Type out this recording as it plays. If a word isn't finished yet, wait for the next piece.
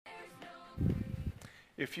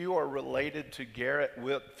If you are related to Garrett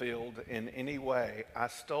Whitfield in any way, I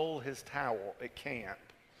stole his towel at camp.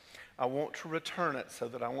 I want to return it so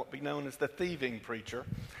that I won't be known as the thieving preacher.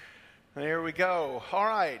 There we go. All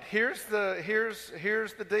right, here's the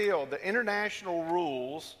deal. The international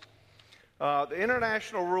rules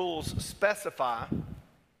specify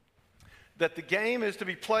that the game is to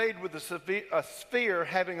be played with a sphere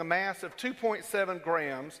having a mass of 2.7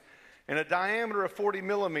 grams and a diameter of 40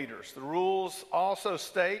 millimeters. The rules also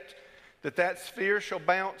state that that sphere shall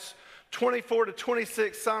bounce 24 to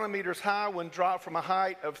 26 centimeters high when dropped from a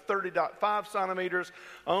height of 30.5 centimeters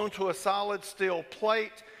onto a solid steel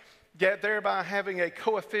plate, yet thereby having a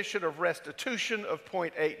coefficient of restitution of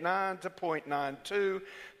 0.89 to 0.92.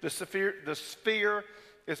 The sphere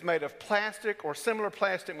is made of plastic or similar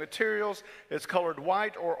plastic materials. It's colored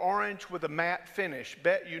white or orange with a matte finish.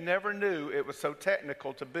 Bet you never knew it was so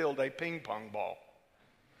technical to build a ping pong ball.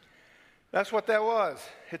 That's what that was.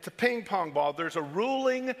 It's a ping pong ball. There's a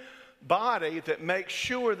ruling body that makes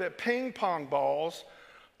sure that ping pong balls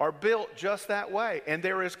are built just that way. And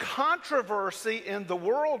there is controversy in the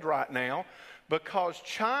world right now because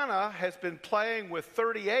China has been playing with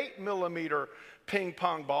 38 millimeter ping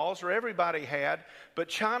pong balls, or everybody had, but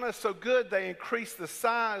China's so good they increased the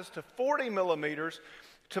size to 40 millimeters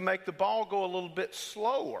to make the ball go a little bit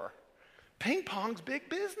slower. Ping pong's big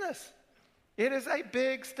business. It is a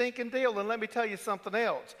big stinking deal. And let me tell you something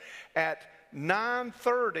else. At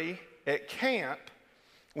 9:30 at camp,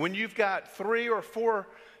 when you've got 3 or 4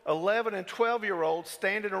 11 and 12-year-olds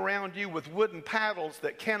standing around you with wooden paddles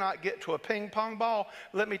that cannot get to a ping pong ball,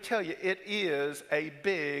 let me tell you, it is a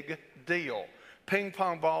big deal. Ping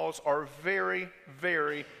pong balls are very,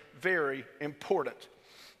 very, very important.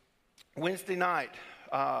 Wednesday night,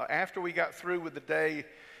 after we got through with the day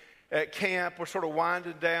at camp, we're sort of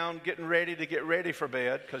winding down, getting ready for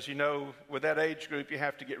bed, because you know, with that age group, you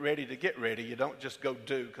have to get ready. You don't just go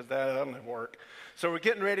do, because that doesn't work. So we're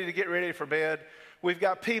getting ready for bed. We've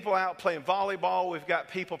got people out playing volleyball. We've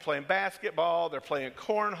got people playing basketball. They're playing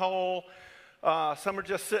cornhole. Some are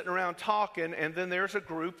just sitting around talking, and then there's a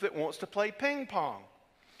group that wants to play ping pong,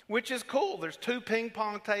 which is cool. There's 2 ping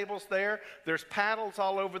pong tables there. There's paddles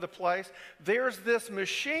all over the place. There's this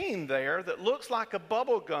machine there that looks like a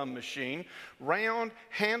bubble gum machine. Round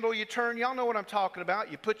handle you turn. Y'all know what I'm talking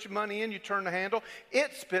about. You put your money in, you turn the handle.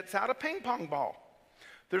 It spits out a ping pong ball.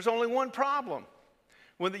 There's only one problem.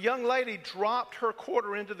 When the young lady dropped her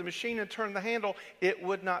quarter into the machine and turned the handle, it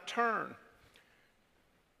would not turn.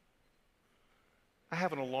 I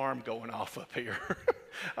have an alarm going off up here.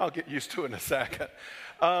 I'll get used to it in a second.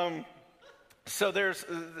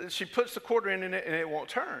 She puts the quarter in it and it won't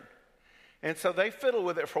turn. And so they fiddle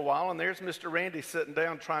with it for a while, and there's Mr. Randy sitting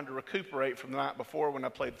down trying to recuperate from the night before when I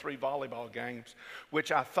played 3 volleyball games,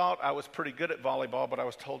 which I thought I was pretty good at volleyball, but I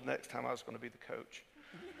was told next time I was going to be the coach.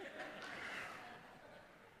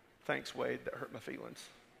 Thanks, Wade. That hurt my feelings.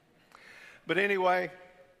 But anyway,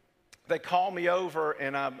 they call me over,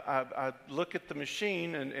 and I look at the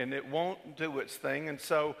machine, and it won't do its thing. And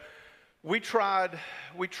so we tried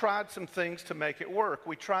some things to make it work.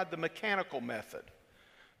 We tried the mechanical method.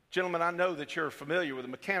 Gentlemen, I know that you're familiar with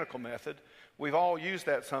the mechanical method. We've all used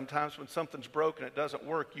that sometimes. When something's broken, it doesn't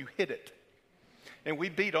work, you hit it. And we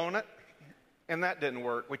beat on it, and that didn't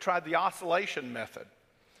work. We tried the oscillation method.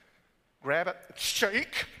 Grab it,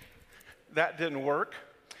 shake. That didn't work.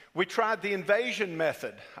 We tried the invasion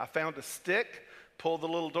method. I found a stick, pulled the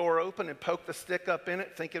little door open, and poked the stick up in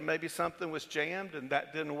it, thinking maybe something was jammed, and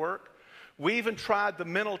that didn't work. We even tried the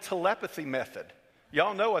mental telepathy method.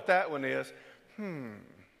 Y'all know what that one is.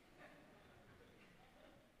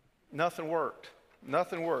 Nothing worked.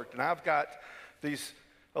 Nothing worked. And I've got these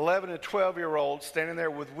 11 and 12-year-olds standing there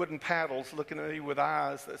with wooden paddles looking at me with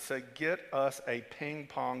eyes that say, "Get us a ping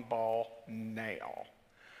pong ball now."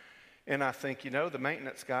 And I think, the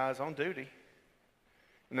maintenance guy's on duty.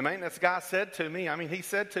 And the maintenance guy said to me, he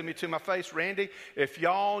said to me to my face, "Randy, if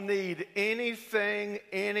y'all need anything,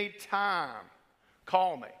 anytime,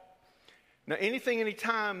 call me." Now, anything,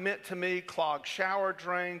 anytime meant to me clogged shower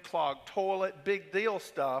drain, clogged toilet, big deal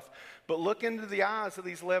stuff. But look into the eyes of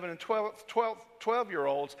these 11 and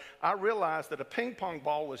 12-year-olds, I realized that a ping pong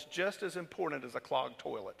ball was just as important as a clogged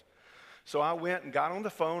toilet. So I went and got on the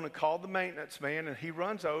phone and called the maintenance man, and he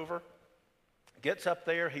runs over, gets up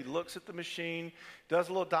there, he looks at the machine, does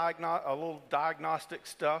a little diagnostic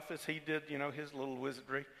stuff as he did, his little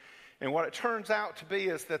wizardry. And what it turns out to be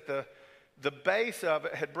is that the base of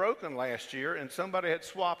it had broken last year, and somebody had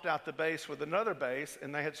swapped out the base with another base,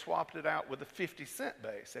 and they had swapped it out with a 50-cent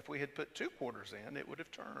base. If we had put 2 quarters in, it would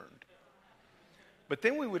have turned. But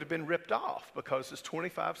then we would have been ripped off because it's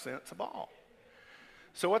 25 cents a ball.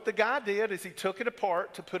 So what the guy did is he took it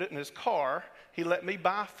apart to put it in his car. He let me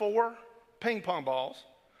buy 4 ping pong balls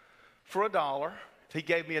for $1. He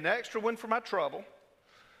gave me an extra one for my trouble.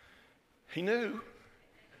 He knew.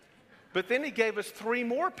 But then he gave us 3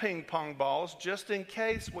 more ping pong balls just in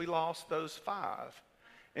case we lost those 5.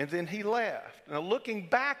 And then he left. Now, looking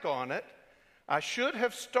back on it, I should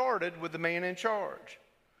have started with the man in charge.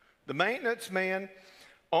 The maintenance man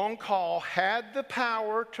on call had the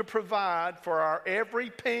power to provide for our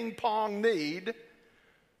every ping pong need,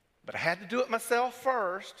 but I had to do it myself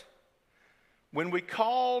first. When we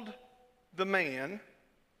called the man,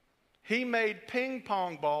 he made ping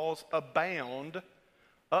pong balls abound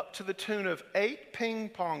up to the tune of 8 ping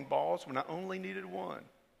pong balls when I only needed 1.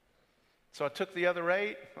 So I took the other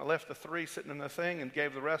 8, I left the 3 sitting in the thing and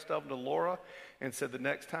gave the rest of them to Laura and said the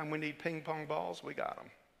next time we need ping pong balls, we got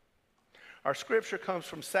them. Our scripture comes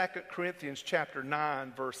from 2 Corinthians chapter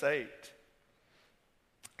 9, verse 8.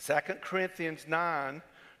 2 Corinthians 9,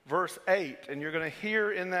 verse 8. And you're going to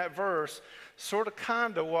hear in that verse sort of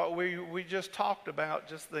kind of what we just talked about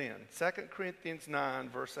just then. 2 Corinthians 9,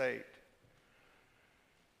 verse 8.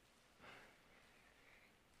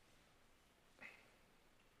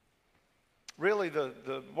 Really,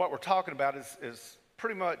 what we're talking about is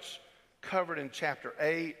pretty much covered in chapter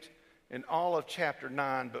 8 and all of chapter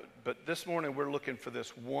 9. But this morning we're looking for this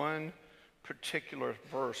one particular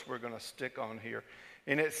verse we're going to stick on here.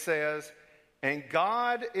 And it says, "And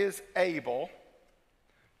God is able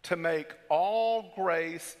to make all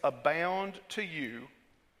grace abound to you,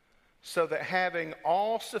 so that having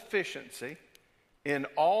all sufficiency in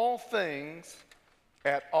all things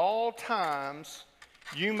at all times,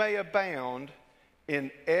 you may abound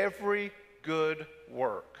in every good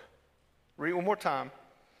work." Read one more time.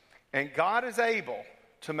 "And God is able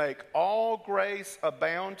to make all grace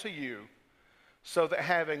abound to you, so that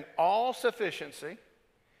having all sufficiency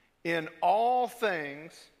in all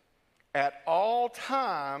things at all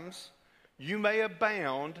times, you may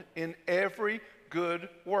abound in every good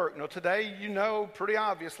work." Now today, you know, pretty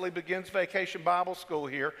obviously begins Vacation Bible School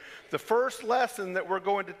here. The first lesson that we're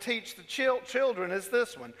going to teach the children is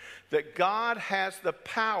this one, that God has the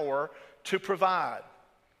power to provide.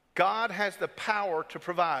 God has the power to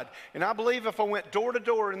provide. And I believe if I went door to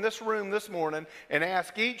door in this room this morning and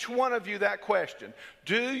asked each one of you that question,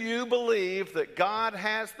 do you believe that God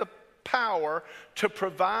has the power to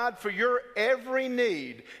provide for your every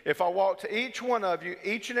need? If I walk to each one of you,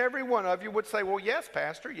 each and every one of you would say, well, yes,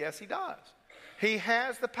 Pastor, yes, he does. He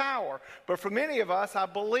has the power. But for many of us, I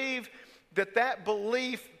believe that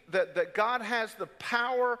belief that God has the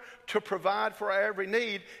power to provide for our every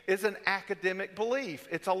need is an academic belief.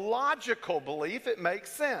 It's a logical belief. It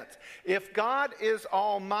makes sense. If God is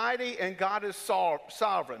almighty and God is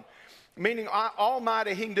sovereign, meaning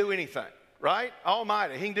almighty, he can do anything. Right?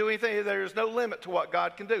 Almighty. He can do anything. There's no limit to what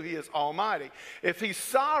God can do. He is almighty. If he's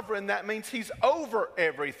sovereign, that means he's over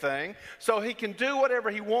everything. So he can do whatever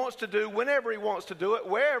he wants to do, whenever he wants to do it,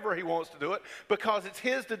 wherever he wants to do it, because it's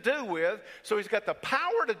his to do with. So he's got the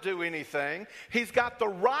power to do anything. He's got the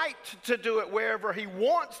right to do it wherever he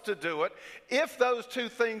wants to do it. If those two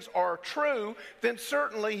things are true, then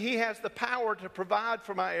certainly he has the power to provide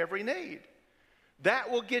for my every need. That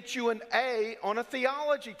will get you an A on a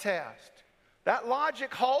theology test. That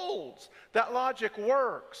logic holds. That logic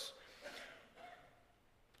works.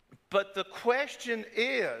 But the question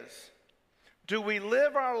is, do we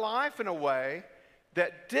live our life in a way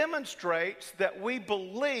that demonstrates that we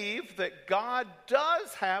believe that God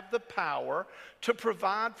does have the power to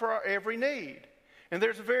provide for our every need? And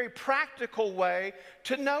there's a very practical way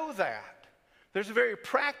to know that. There's a very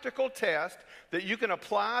practical test that you can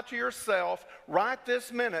apply to yourself right this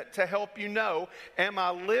minute to help you know, am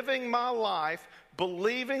I living my life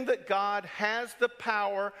believing that God has the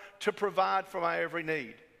power to provide for my every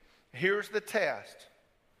need? Here's the test.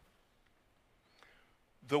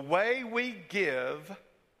 The way we give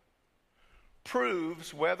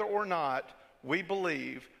proves whether or not we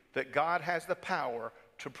believe that God has the power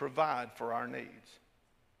to provide for our needs.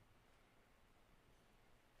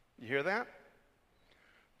 You hear that?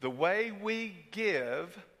 The way we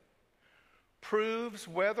give proves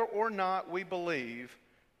whether or not we believe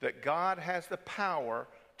that God has the power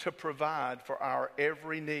to provide for our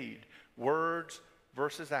every need. Words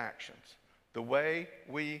versus actions. The way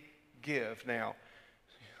we give. Now,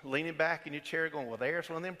 leaning back in your chair going, well, there's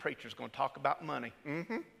one of them preachers going to talk about money.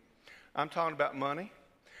 I'm talking about money,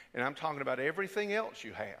 and I'm talking about everything else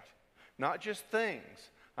you have. Not just things.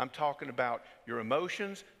 I'm talking about your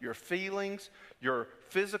emotions, your feelings, your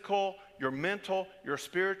physical, your mental, your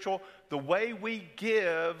spiritual. The way we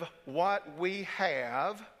give what we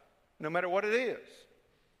have, no matter what it is.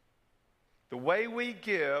 The way we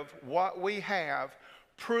give what we have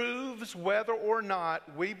proves whether or not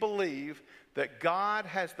we believe that God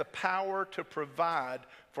has the power to provide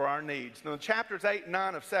for our needs. Now, in chapters 8 and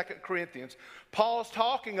 9 of 2 Corinthians, Paul's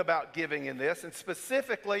talking about giving in this, and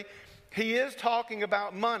specifically, he is talking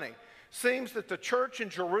about money. Seems that the church in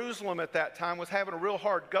Jerusalem at that time was having a real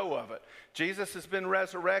hard go of it. Jesus has been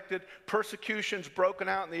resurrected. Persecution's broken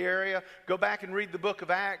out in the area. Go back and read the book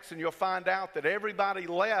of Acts and you'll find out that everybody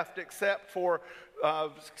left except for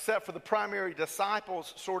the primary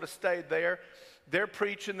disciples sort of stayed there. They're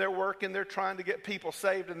preaching, they're working, they're trying to get people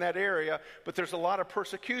saved in that area. But there's a lot of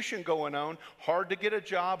persecution going on. Hard to get a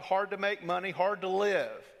job, hard to make money, hard to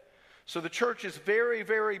live. So the church is very,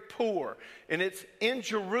 very poor, and it's in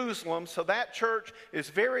Jerusalem, so that church is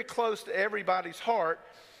very close to everybody's heart.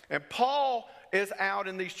 And Paul is out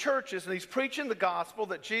in these churches, and he's preaching the gospel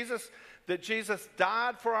that Jesus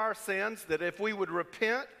died for our sins, that if we would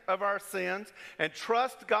repent of our sins and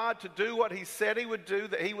trust God to do what he said he would do,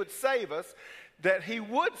 that he would save us, that he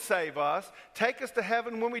would save us, take us to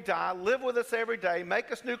heaven when we die, live with us every day,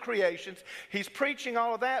 make us new creations. He's preaching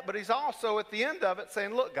all of that, but he's also at the end of it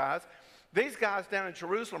saying, look, guys, these guys down in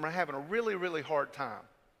Jerusalem are having a really, really hard time.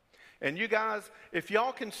 And you guys, if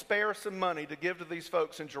y'all can spare some money to give to these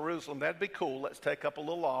folks in Jerusalem, that'd be cool. Let's take up a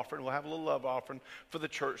little offering. We'll have a little love offering for the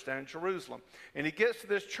church down in Jerusalem. And he gets to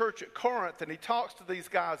this church at Corinth, and he talks to these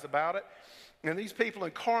guys about it. And these people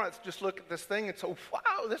in Corinth just look at this thing and say,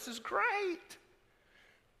 wow, this is great.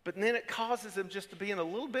 But then it causes him just to be in a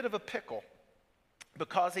little bit of a pickle,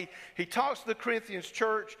 because he talks to the Corinthians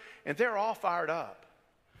church, and they're all fired up.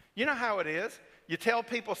 You know how it is. You tell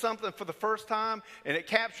people something for the first time, and it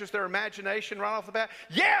captures their imagination right off the bat.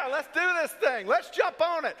 Yeah, let's do this thing. Let's jump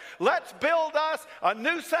on it. Let's build us a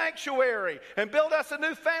new sanctuary and build us a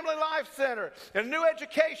new family life center and a new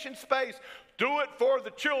education space. Do it for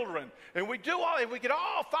the children. And we get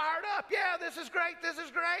all fired up. Yeah, this is great. This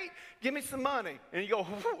is great. Give me some money. And you go,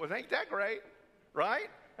 well, ain't that great? Right?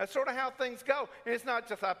 That's sort of how things go. And it's not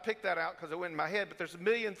just I picked that out because it went in my head, but there's a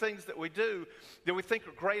million things that we do that we think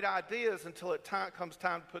are great ideas until it comes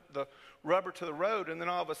time to put the rubber to the road. And then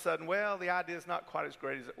all of a sudden, well, the idea is not quite as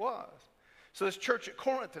great as it was. So this church at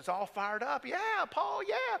Corinth is all fired up. Yeah, Paul,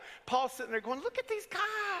 yeah. Paul's sitting there going, look at these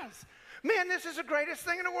guys. Man, this is the greatest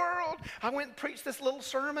thing in the world. I went and preached this little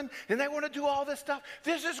sermon, and they want to do all this stuff.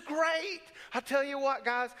 This is great. I tell you what,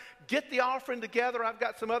 guys, get the offering together. I've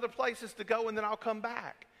got some other places to go, and then I'll come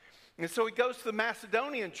back. And so he goes to the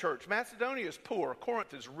Macedonian church. Macedonia is poor.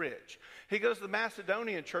 Corinth is rich. He goes to the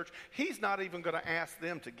Macedonian church. He's not even going to ask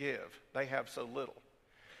them to give. They have so little.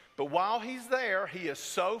 But while he's there, he is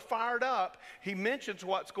so fired up, he mentions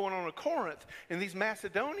what's going on in Corinth. And these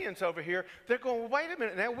Macedonians over here, they're going, well, wait a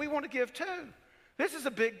minute, now we want to give too. This is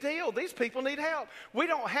a big deal. These people need help. We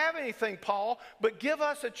don't have anything, Paul, but give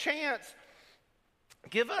us a chance.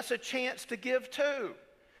 Give us a chance to give too.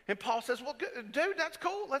 And Paul says, well, dude, that's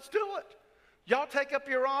cool. Let's do it. Y'all take up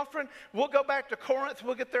your offering. We'll go back to Corinth.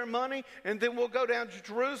 We'll get their money, and then we'll go down to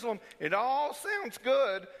Jerusalem. It all sounds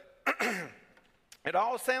good. It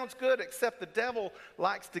all sounds good, except the devil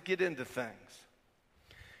likes to get into things.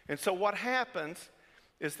 And so what happens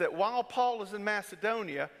is that while Paul is in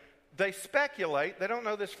Macedonia, they speculate, they don't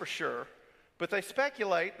know this for sure, but they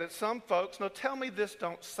speculate that some folks, now tell me this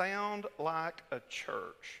don't sound like a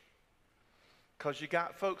church. Because you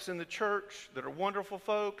got folks in the church that are wonderful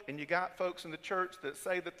folk, and you got folks in the church that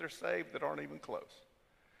say that they're saved that aren't even close.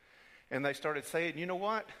 And they started saying, you know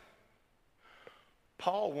what?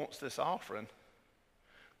 Paul wants this offering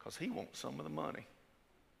because he wants some of the money.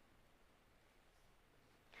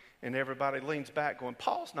 And everybody leans back going,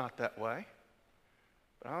 Paul's not that way.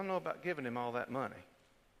 But I don't know about giving him all that money.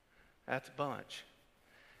 That's a bunch.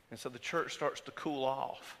 And so the church starts to cool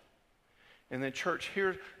off. And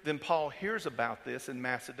then Paul hears about this in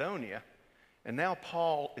Macedonia. And now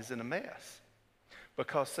Paul is in a mess.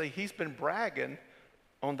 Because, see, he's been bragging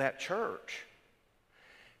on that church.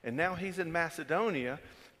 And now he's in Macedonia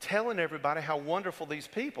telling everybody how wonderful these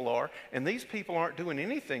people are. And these people aren't doing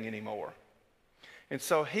anything anymore. And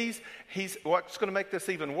so he's what's going to make this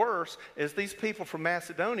even worse is these people from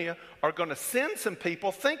Macedonia are going to send some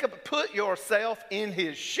people. Put yourself in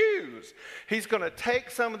his shoes. He's going to take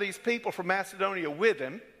some of these people from Macedonia with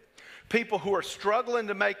him, people who are struggling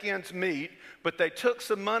to make ends meet, but they took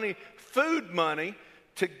some money, food money,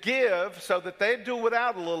 to give so that they'd do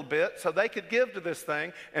without a little bit so they could give to this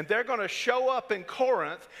thing. And they're going to show up in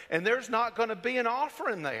Corinth, and there's not going to be an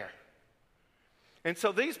offering there. And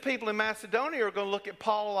so these people in Macedonia are going to look at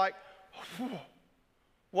Paul like,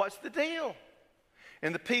 what's the deal?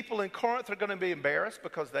 And the people in Corinth are going to be embarrassed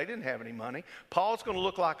because they didn't have any money. Paul's going to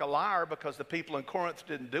look like a liar because the people in Corinth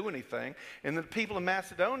didn't do anything. And the people in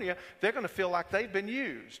Macedonia, they're going to feel like they've been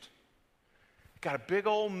used. Got a big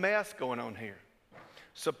old mess going on here.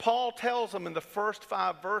 So Paul tells them in the first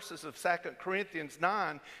 5 verses of 2 Corinthians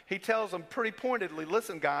 9, he tells them pretty pointedly,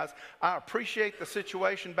 listen guys, I appreciate the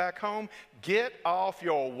situation back home. Get off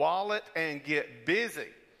your wallet and get busy.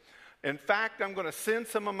 In fact, I'm going to send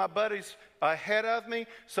some of my buddies ahead of me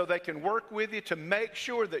so they can work with you to make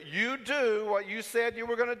sure that you do what you said you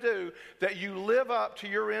were going to do, that you live up to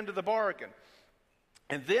your end of the bargain.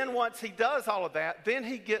 And then once he does all of that, then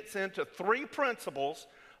he gets into 3 principles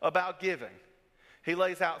about giving. He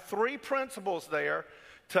lays out 3 principles there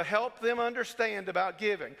to help them understand about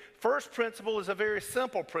giving. First principle is a very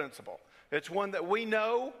simple principle. It's one that we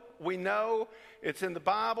know. It's in the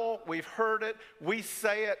Bible. We've heard it. We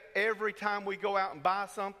say it every time we go out and buy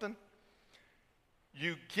something.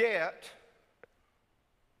 You get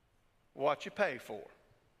what you pay for.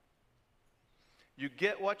 You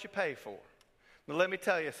get what you pay for. Now let me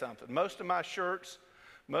tell you something. Most of my shirts,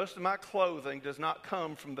 most of my clothing does not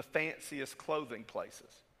come from the fanciest clothing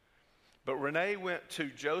places. But Renee went to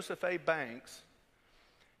Joseph A. Banks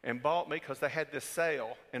and bought me because they had this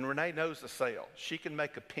sale. And Renee knows the sale. She can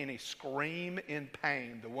make a penny scream in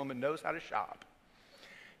pain. The woman knows how to shop.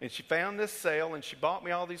 And she found this sale and she bought me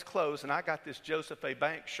all these clothes. And I got this Joseph A.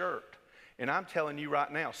 Banks shirt. And I'm telling you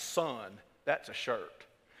right now, son, that's a shirt.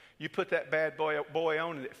 You put that bad boy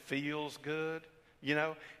on and it feels good. You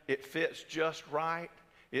know, it fits just right.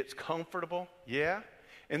 It's comfortable, yeah.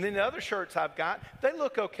 And then the other shirts I've got, they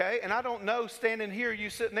look okay. And I don't know, standing here, you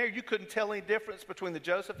sitting there, you couldn't tell any difference between the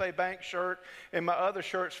Joseph A. Banks shirt and my other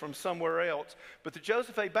shirts from somewhere else. But the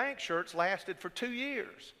Joseph A. Banks shirts lasted for 2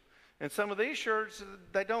 years. And some of these shirts,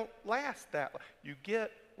 they don't last that long. You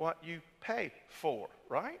get what you pay for,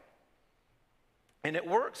 right? And it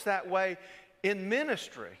works that way in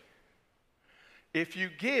ministry. If you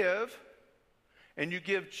give, and you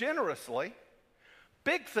give generously,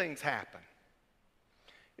 big things happen.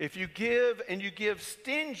 If you give and you give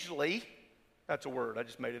stingily, that's a word, I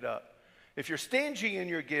just made it up. If you're stingy in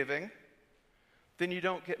your giving, then you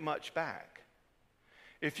don't get much back.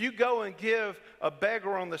 If you go and give a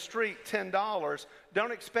beggar on the street $10,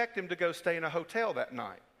 don't expect him to go stay in a hotel that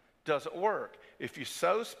night. Doesn't work. If you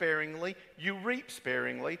sow sparingly, you reap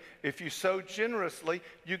sparingly. If you sow generously,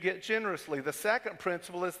 you get generously. The second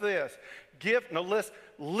principle is this.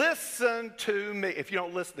 Listen to me. If you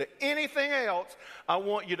don't listen to anything else, I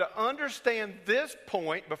want you to understand this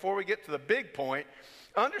point before we get to the big point.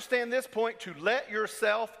 Understand this point to let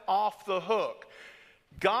yourself off the hook.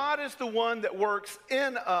 God is the one that works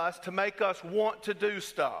in us to make us want to do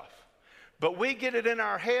stuff. But we get it in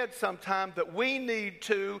our head sometimes that we need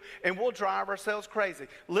to, and we'll drive ourselves crazy.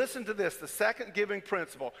 Listen to this, the second giving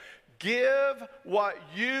principle. Give what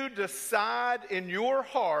you decide in your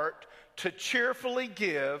heart to cheerfully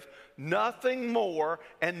give, nothing more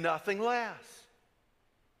and nothing less.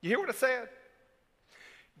 You hear what I said?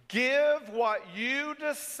 Give what you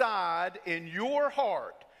decide in your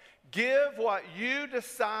heart. Give what you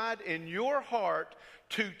decide in your heart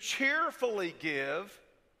to cheerfully give,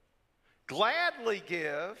 gladly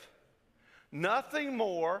give, nothing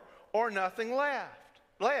more or nothing less.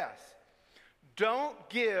 Don't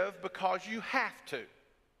give because you have to.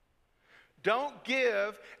 Don't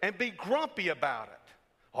give and be grumpy about it.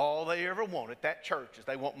 All they ever want at that church is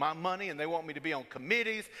they want my money and they want me to be on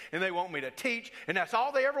committees and they want me to teach, and that's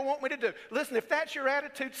all they ever want me to do. Listen, if that's your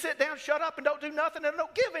attitude, sit down, shut up, and don't do nothing and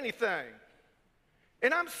don't give anything.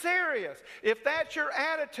 And I'm serious. If that's your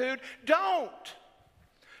attitude, don't.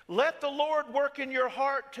 Let the Lord work in your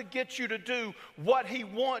heart to get you to do what He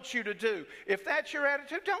wants you to do. If that's your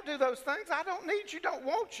attitude, don't do those things. I don't need you, don't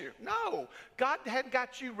want you. No, God hadn't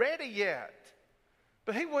got you ready yet.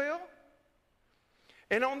 But He will.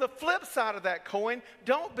 And on the flip side of that coin,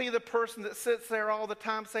 don't be the person that sits there all the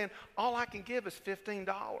time saying, all I can give is $15.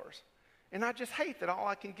 And I just hate that all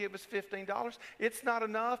I can give is $15. It's not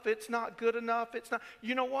enough. It's not good enough. It's not.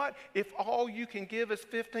 You know what? If all you can give is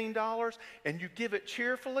 $15 and you give it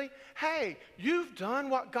cheerfully, hey, you've done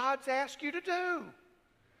what God's asked you to do.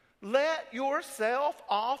 Let yourself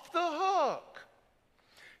off the hook.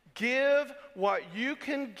 Give what you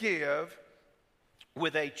can give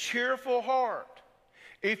with a cheerful heart.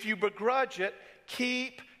 If you begrudge it,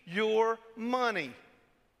 keep your money.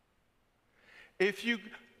 If you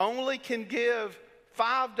only can give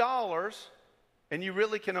 $5, and you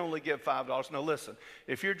really can only give $5. Now listen,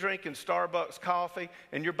 if you're drinking Starbucks coffee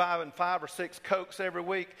and you're buying 5 or 6 Cokes every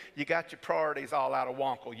week, you got your priorities all out of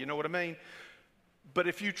wonkel. You know what I mean? But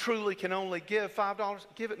if you truly can only give $5,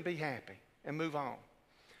 give it and be happy and move on.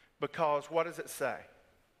 Because what does it say?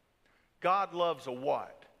 God loves a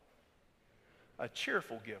what? A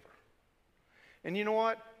cheerful giver. And you know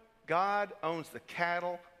what? God owns the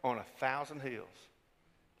cattle on 1,000 hills.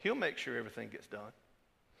 He'll make sure everything gets done.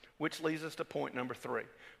 Which leads us to point number 3.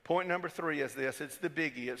 Point number 3 is this. It's the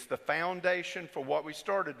biggie. It's the foundation for what we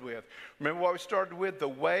started with. Remember what we started with? The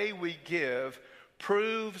way we give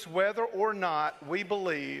proves whether or not we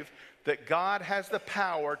believe that God has the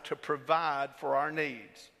power to provide for our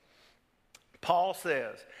needs. Paul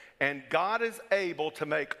says, and God is able to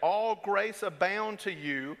make all grace abound to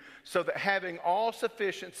you, so that having all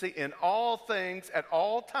sufficiency in all things at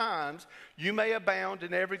all times, you may abound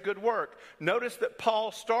in every good work. Notice that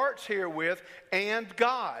Paul starts here with, and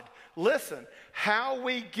God. Listen, how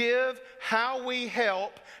we give, how we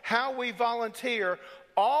help, how we volunteer,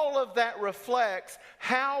 all of that reflects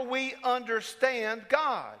how we understand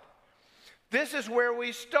God. This is where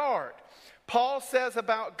we start. Paul says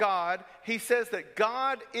about God, he says that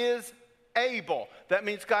God is able. That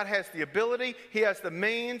means God has the ability, he has the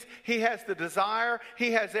means, he has the desire,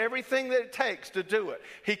 he has everything that it takes to do it.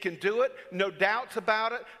 He can do it, no doubts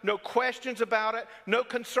about it, no questions about it, no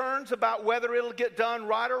concerns about whether it'll get done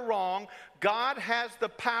right or wrong. God has the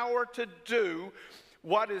power to do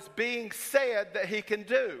what is being said that he can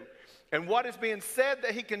do. And what is being said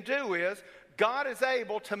that he can do is, God is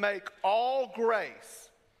able to make all grace.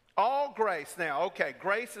 All grace. Now, okay,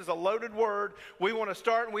 grace is a loaded word. We want to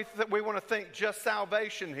start and we want to think just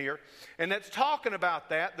salvation here. And it's talking about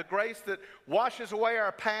that, the grace that washes away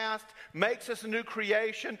our past, makes us a new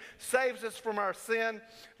creation, saves us from our sin,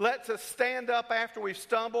 lets us stand up after we've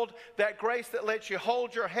stumbled, that grace that lets you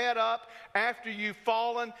hold your head up after you've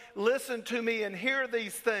fallen. Listen to me and hear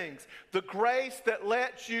these things. The grace that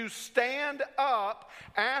lets you stand up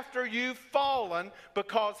after you've fallen,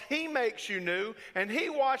 because he makes you new and he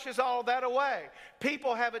washes all that away.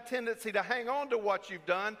 People have a tendency to hang on to what you've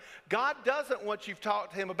done. God doesn't want you to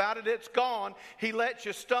talk to him about it. It's gone. He lets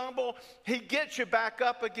you stumble. He gets you back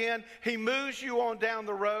up again. He moves you on down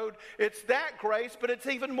the road. It's that grace, but it's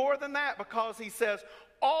even more than that, because he says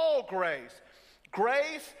all grace.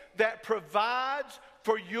 Grace that provides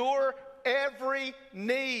for your every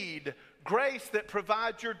need. Grace that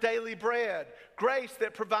provides your daily bread. Grace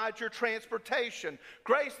that provides your transportation.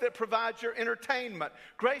 Grace that provides your entertainment.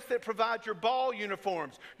 Grace that provides your ball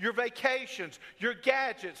uniforms, your vacations, your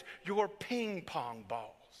gadgets, your ping pong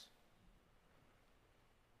balls.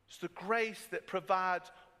 It's the grace that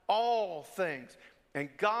provides all things. And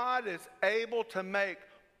God is able to make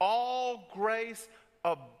all grace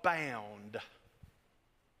abound.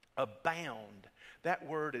 Abound. That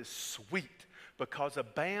word is sweet. Because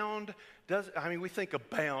abound we think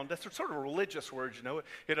abound, that's sort of a religious word, you know,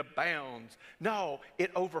 it abounds. No, it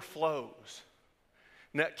overflows.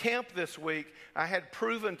 Now, at camp this week, I had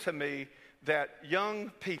proven to me that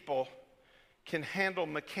young people can handle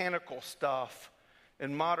mechanical stuff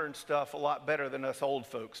and modern stuff a lot better than us old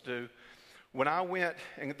folks do. When I went,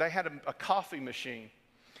 and they had a coffee machine,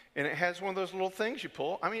 and it has one of those little things you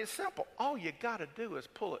pull. I mean, it's simple. All you got to do is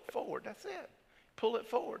pull it forward. That's it. Pull it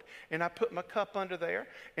forward. And I put my cup under there,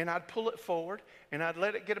 and I'd pull it forward, and I'd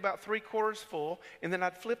let it get about 3/4 full, and then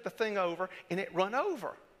I'd flip the thing over, and it'd run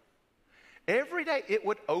over. Every day, it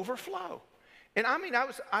would overflow. And I mean,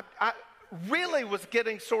 I really was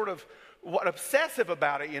getting sort of obsessive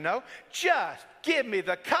about it, you know. Just give me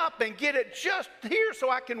the cup and get it just here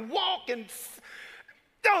so I can walk and...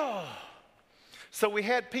 So we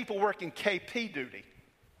had people working KP duty.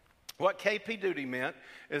 What KP duty meant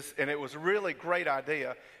is, and it was a really great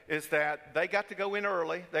idea, is that they got to go in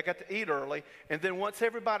early, they got to eat early, and then once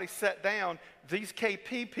everybody sat down, these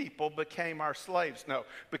KP people became our slaves. No,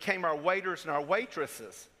 became our waiters and our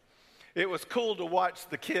waitresses. It was cool to watch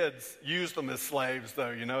the kids use them as slaves, though,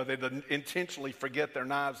 you know. They'd intentionally forget their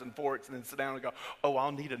knives and forks and then sit down and go, oh,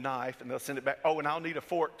 I'll need a knife, and they'll send it back. Oh, and I'll need a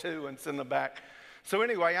fork, too, and send them back. So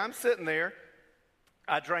anyway, I'm sitting there.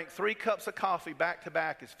 I drank 3 cups of coffee back to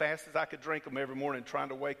back as fast as I could drink them every morning, trying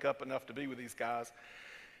to wake up enough to be with these guys.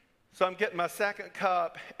 So I'm getting my second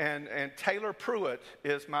cup, and Taylor Pruitt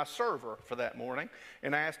is my server for that morning.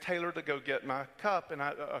 And I asked Taylor to go get my cup, and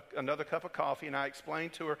another cup of coffee, and I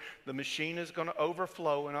explained to her the machine is going to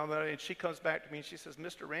overflow and all that. And she comes back to me and she says,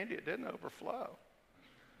 Mr. Randy, it didn't overflow.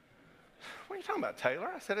 What are you talking about, Taylor?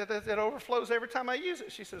 I said, it overflows every time I use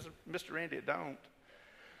it. She says, Mr. Randy, it don't.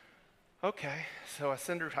 Okay, so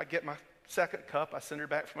I get my second cup. I send her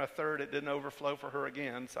back for my third. It didn't overflow for her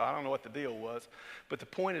again, so I don't know what the deal was. But the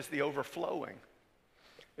point is the overflowing.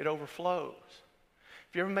 It overflows.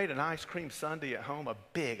 Have you ever made an ice cream sundae at home? A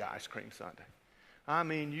big ice cream sundae. I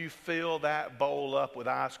mean, you fill that bowl up with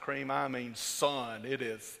ice cream. I mean, son, it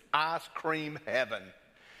is ice cream heaven.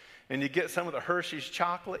 And you get some of the Hershey's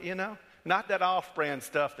chocolate, you know? Not that off-brand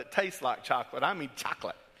stuff that tastes like chocolate. I mean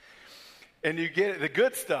chocolate. And you get the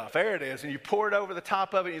good stuff. There it is. And you pour it over the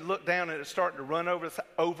top of it, and you look down, and it's starting to run over,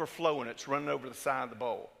 overflowing. It's running over the side of the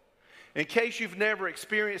bowl. In case you've never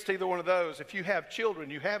experienced either one of those, if you have children,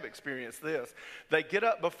 you have experienced this. They get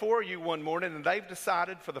up before you one morning, and they've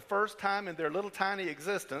decided for the first time in their little tiny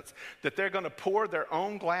existence that they're going to pour their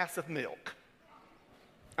own glass of milk.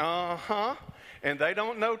 And they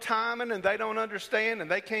don't know timing, and they don't understand, and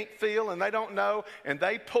they can't feel, and they don't know, and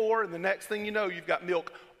they pour, and the next thing you know, you've got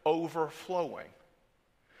milk overflowing.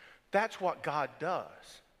 That's what God does.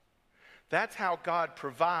 That's how God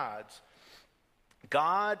provides.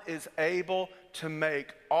 God is able to make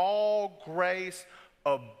all grace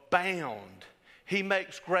abound. He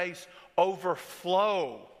makes grace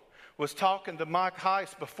overflow. Was talking to Mike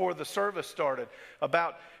Heiss before the service started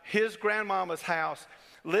about his grandmama's house.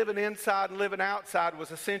 Living inside and living outside was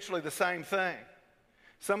essentially the same thing.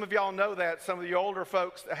 Some of y'all know that. Some of the older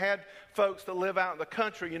folks that had folks that live out in the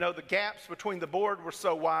country, you know, the gaps between the board were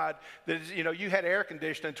so wide that, you know, you had air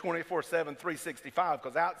conditioning 24/7, 365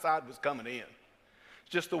 because outside was coming in.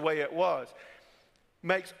 It's just the way it was.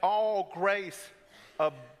 Makes all grace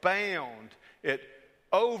abound. It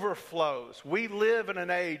overflows. We live in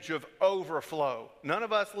an age of overflow. None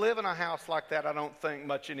of us live in a house like that, I don't think,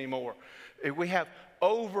 much anymore. We have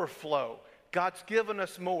overflow. God's given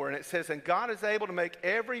us more. And it says, and God is able to make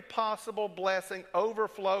every possible blessing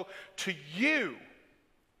overflow to you.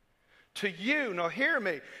 To you. Now hear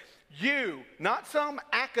me. You. Not some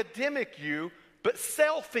academic you, but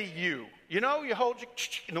selfie you. You know, you hold your,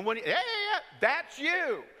 that's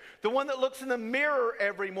you. The one that looks in the mirror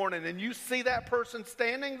every morning and you see that person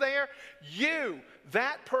standing there. You.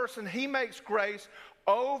 That person, he makes grace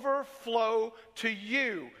overflow to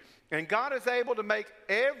you. And God is able to make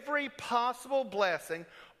every possible blessing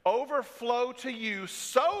overflow to you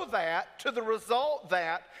so that, to the result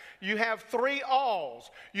that, you have three alls.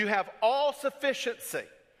 You have all sufficiency.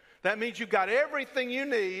 That means you've got everything you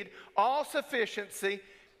need, all sufficiency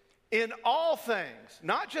in all things,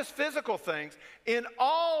 not just physical things, in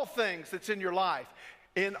all things that's in your life.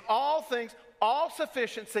 In all things, all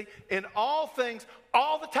sufficiency, in all things,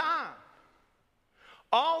 all the time.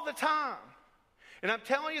 All the time. And I'm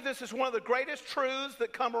telling you, this is one of the greatest truths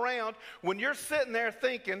that come around when you're sitting there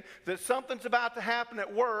thinking that something's about to happen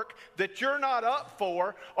at work that you're not up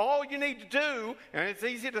for. All you need to do, and it's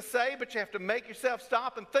easy to say, but you have to make yourself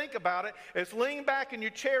stop and think about it, is lean back in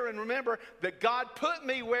your chair and remember that God put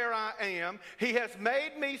me where I am. He has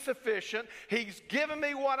made me sufficient. He's given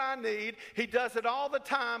me what I need. He does it all the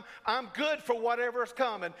time. I'm good for whatever's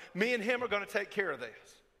coming. Me and him are going to take care of this.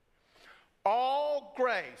 All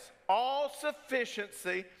grace, all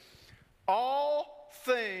sufficiency, all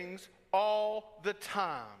things, all the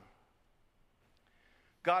time.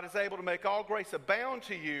 God is able to make all grace abound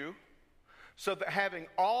to you so that having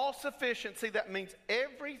all sufficiency, that means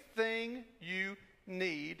everything you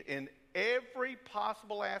need in every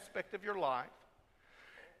possible aspect of your life,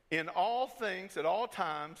 in all things, at all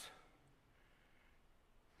times.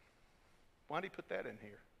 Why did he put that in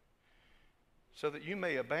here? So that you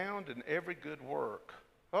may abound in every good work.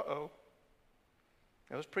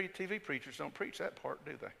 Those TV preachers don't preach that part,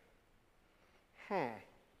 do they?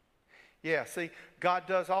 Yeah, see, God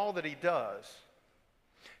does all that he does.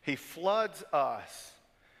 He floods us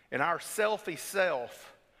and our selfie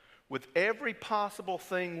self with every possible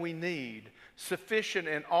thing we need, sufficient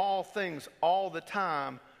in all things, all the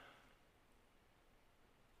time,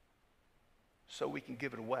 so we can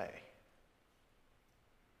give it away.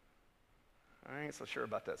 I ain't so sure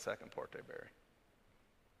about that second part there, Barry.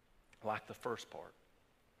 I like the first part.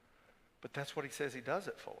 But that's what he says he does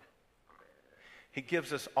it for. He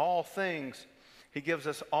gives us all things. He gives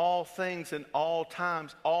us all things in all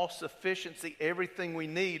times, all sufficiency, everything we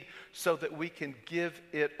need so that we can give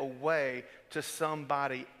it away to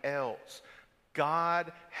somebody else.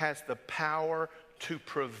 God has the power to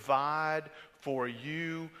provide for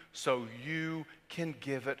you so you can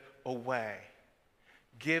give it away.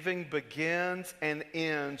 Giving begins and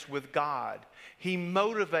ends with God. He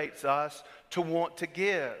motivates us to want to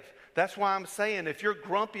give. That's why I'm saying if you're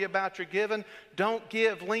grumpy about your giving, don't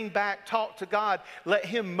give. Lean back, talk to God. Let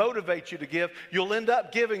Him motivate you to give. You'll end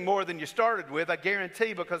up giving more than you started with, I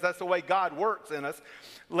guarantee, because that's the way God works in us.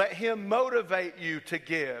 Let Him motivate you to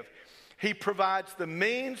give. He provides the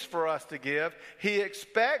means for us to give. He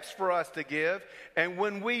expects for us to give. And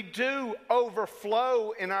when we do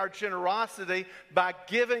overflow in our generosity by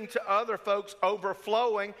giving to other folks,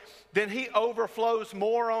 overflowing, then He overflows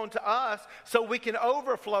more onto us so we can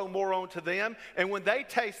overflow more onto them. And when they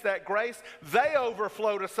taste that grace, they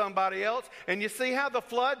overflow to somebody else. And you see how the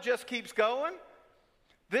flood just keeps going?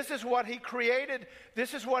 This is what He created.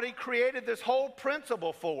 This is what He created this whole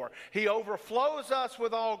principle for. He overflows us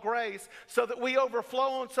with all grace so that we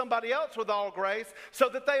overflow on somebody else with all grace, so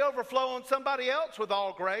that they overflow on somebody else with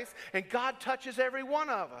all grace. And God touches every one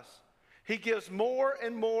of us. He gives more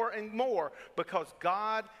and more and more because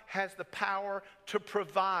God has the power to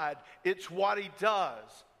provide. It's what He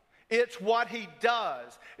does. It's what He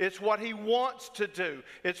does. It's what He wants to do.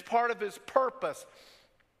 It's part of His purpose.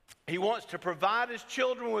 He wants to provide His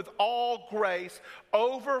children with all grace,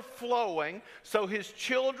 overflowing, so His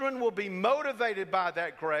children will be motivated by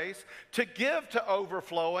that grace to give to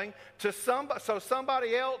overflowing, so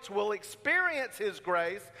somebody else will experience His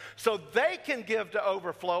grace, so they can give to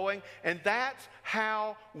overflowing, and that's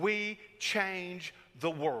how we change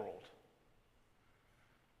the world.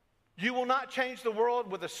 You will not change the world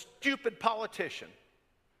with a stupid politician.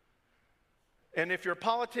 And if you're a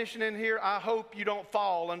politician in here, I hope you don't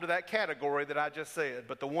fall under that category that I just said.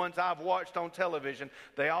 But the ones I've watched on television,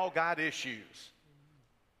 they all got issues.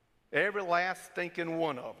 Every last stinking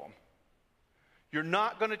one of them. You're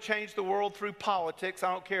not going to change the world through politics.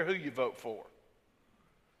 I don't care who you vote for.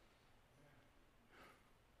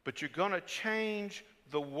 But you're going to change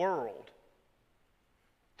the world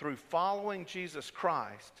through following Jesus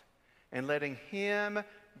Christ and letting Him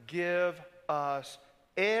give us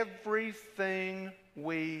everything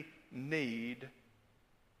we need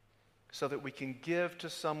so that we can give to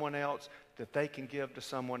someone else, that they can give to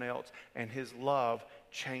someone else, and His love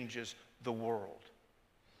changes the world.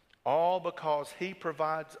 All because He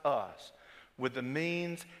provides us with the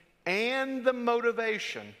means and the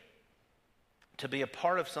motivation to be a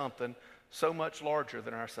part of something so much larger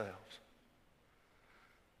than ourselves.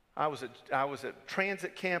 I was at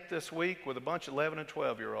transit camp this week with a bunch of 11 and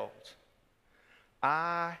 12-year-olds.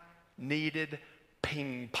 I needed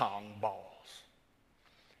ping pong balls,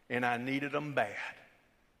 and I needed them bad,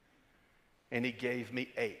 and He gave me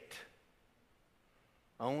 8.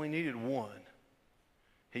 I only needed 1.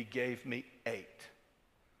 He gave me 8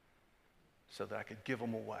 so that I could give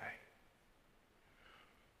them away.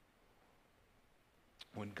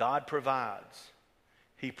 When God provides,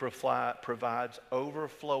 He provides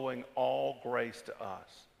overflowing all grace to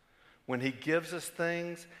us. When He gives us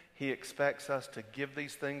things, He expects us to give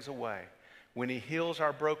these things away. When He heals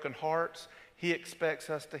our broken hearts, He expects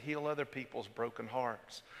us to heal other people's broken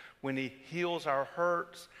hearts. When He heals our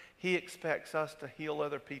hurts, He expects us to heal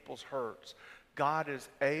other people's hurts. God is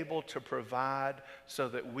able to provide so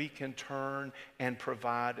that we can turn and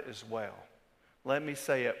provide as well. Let me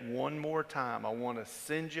say it one more time. I want to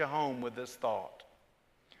send you home with this thought.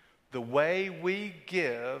 The way we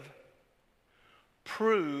give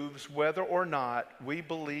proves whether or not we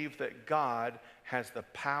believe that God has the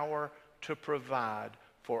power to provide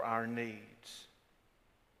for our needs.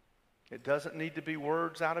 It doesn't need to be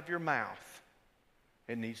words out of your mouth.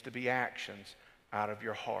 It needs to be actions out of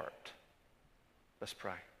your heart. Let's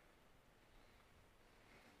pray.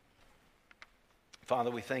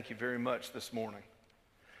 Father, we thank You very much this morning.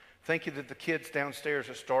 Thank You that the kids downstairs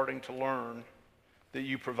are starting to learn that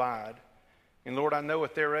You provide. And Lord, I know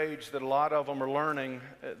at their age that a lot of them are learning.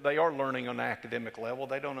 They are learning on an academic level.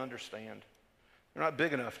 They don't understand. They're not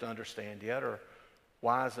big enough to understand yet, or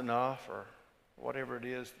wise enough, or whatever it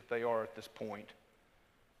is that they are at this point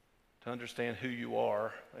to understand who You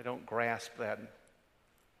are. They don't grasp that.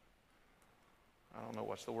 I don't know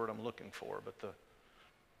what's the word I'm looking for, but the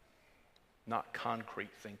not concrete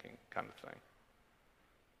thinking kind of thing.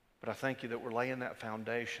 But I thank You that we're laying that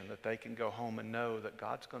foundation, that they can go home and know that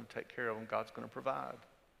God's going to take care of them, God's going to provide.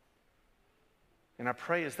 And I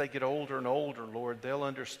pray as they get older and older, Lord, they'll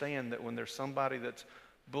understand that when there's somebody that's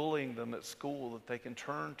bullying them at school, that they can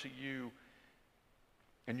turn to You,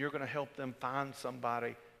 and You're going to help them find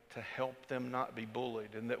somebody to help them not be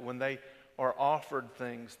bullied. And that when they are offered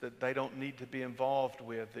things that they don't need to be involved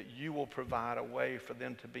with, that You will provide a way for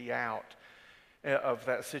them to be out of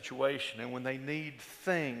that situation. And when they need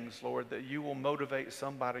things, Lord, that You will motivate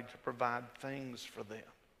somebody to provide things for them.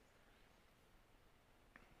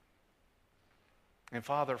 And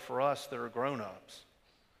Father, for us that are grown-ups,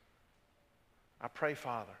 I pray,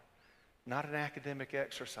 Father, not an academic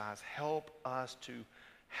exercise. Help us to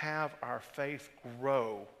have our faith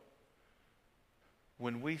grow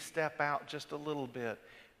when we step out just a little bit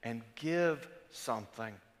and give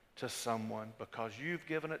something to someone because you've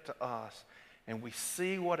given it to us, and we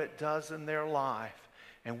see what it does in their life,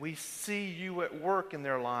 and we see you at work in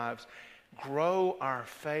their lives. Grow our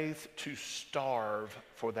faith to starve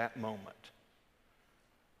for that moment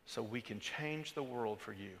so we can change the world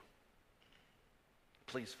for you.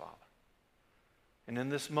 Please, Father. And in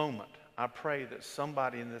this moment, I pray that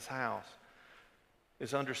somebody in this house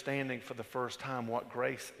is understanding for the first time what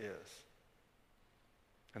grace is.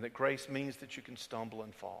 And that grace means that you can stumble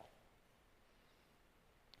and fall.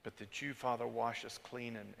 But that you, Father, wash us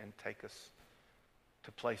clean and take us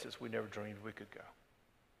to places we never dreamed we could go.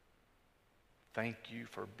 Thank you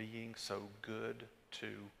for being so good to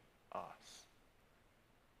us.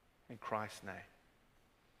 In Christ's name,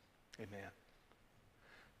 amen.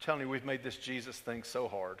 I'm telling you, we've made this Jesus thing so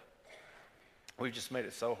hard. We've just made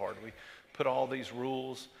it so hard. We put all these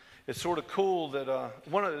rules. It's sort of cool that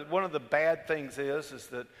one of the bad things is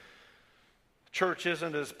that church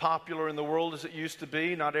isn't as popular in the world as it used to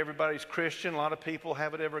be. Not everybody's Christian. A lot of people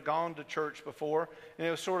haven't ever gone to church before. And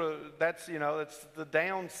it was sort of, that's the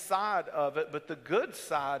downside of it. But the good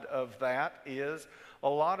side of that is a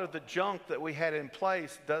lot of the junk that we had in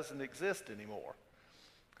place doesn't exist anymore.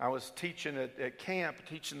 I was teaching at camp,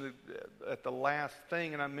 at the last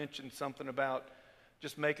thing, and I mentioned something about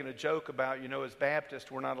just making a joke about, as Baptists,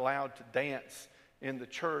 we're not allowed to dance in the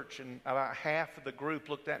church. And about half of the group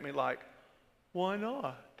looked at me like, why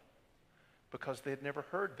not? Because they had never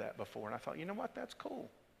heard that before. And I thought, you know what? That's cool.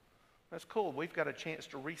 That's cool. We've got a chance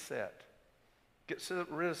to reset. Get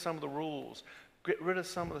rid of some of the rules. Get rid of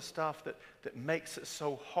some of the stuff that makes it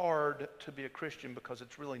so hard to be a Christian, because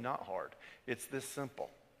it's really not hard. It's this simple.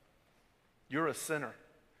 You're a sinner.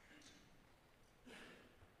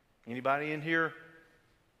 Anybody in here?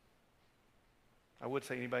 I would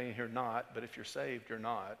say anybody in here not, but if you're saved, you're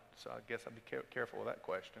not. So I guess I'd be careful with that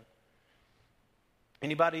question.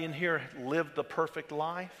 Anybody in here lived the perfect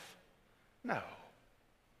life? No.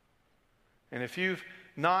 And if you've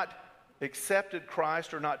not accepted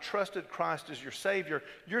Christ or not trusted Christ as your Savior,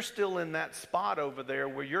 you're still in that spot over there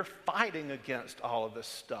where you're fighting against all of this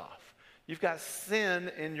stuff. You've got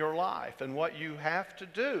sin in your life, and what you have to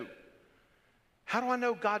do. How do I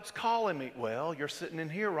know God's calling me? Well, you're sitting in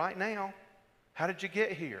here right now. How did you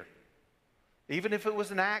get here? Even if it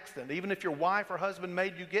was an accident, even if your wife or husband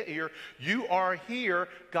made you get here, you are here.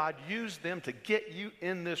 God used them to get you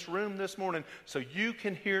in this room this morning so you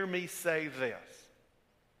can hear me say this.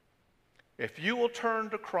 If you will turn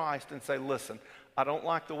to Christ and say, listen, I don't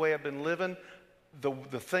like the way I've been living.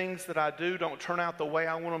 The things that I do don't turn out the way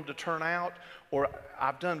I want them to turn out. Or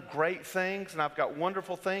I've done great things and I've got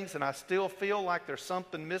wonderful things and I still feel like there's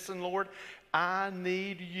something missing, Lord. I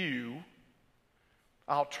need you.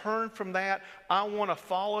 I'll turn from that. I want to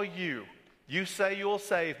follow you. You say you'll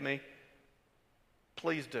save me.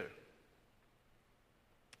 Please do.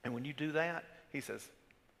 And when you do that, he says,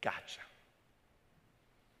 gotcha.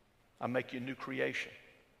 I'll make you a new creation.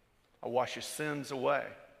 I'll wash your sins away.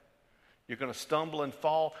 You're going to stumble and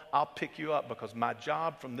fall. I'll pick you up, because my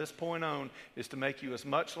job from this point on is to make you as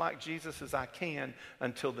much like Jesus as I can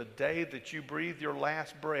until the day that you breathe your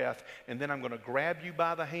last breath. And then I'm going to grab you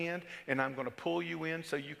by the hand and I'm going to pull you in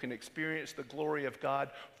so you can experience the glory of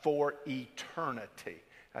God for eternity.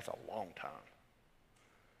 That's a long time.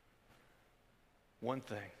 One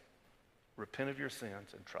thing, repent of your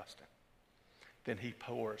sins and trust him. Then he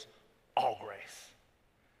pours all grace.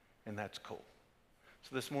 And that's cool.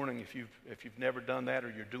 So this morning, if you've never done that, or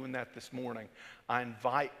you're doing that this morning, I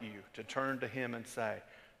invite you to turn to him and say,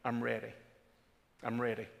 I'm ready. I'm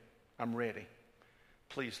ready. I'm ready.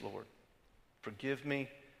 Please, Lord, forgive me,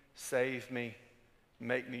 save me,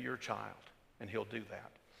 make me your child. And he'll do that.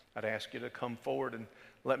 I'd ask you to come forward and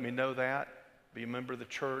let me know that. Be a member of the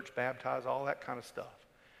church, baptize, all that kind of stuff.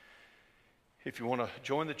 If you want to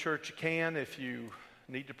join the church, you can. If you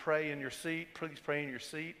need to pray in your seat, please pray in your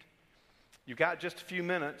seat. You've got just a few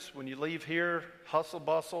minutes. When you leave here, hustle,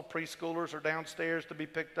 bustle, preschoolers are downstairs to be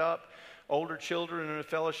picked up, older children in a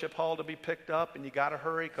fellowship hall to be picked up, and you got to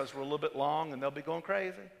hurry because we're a little bit long and they'll be going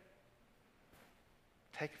crazy.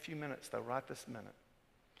 Take a few minutes, though, right this minute.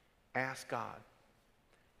 Ask God,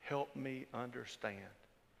 help me understand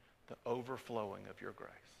the overflowing of your grace.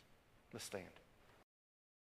 Let's stand.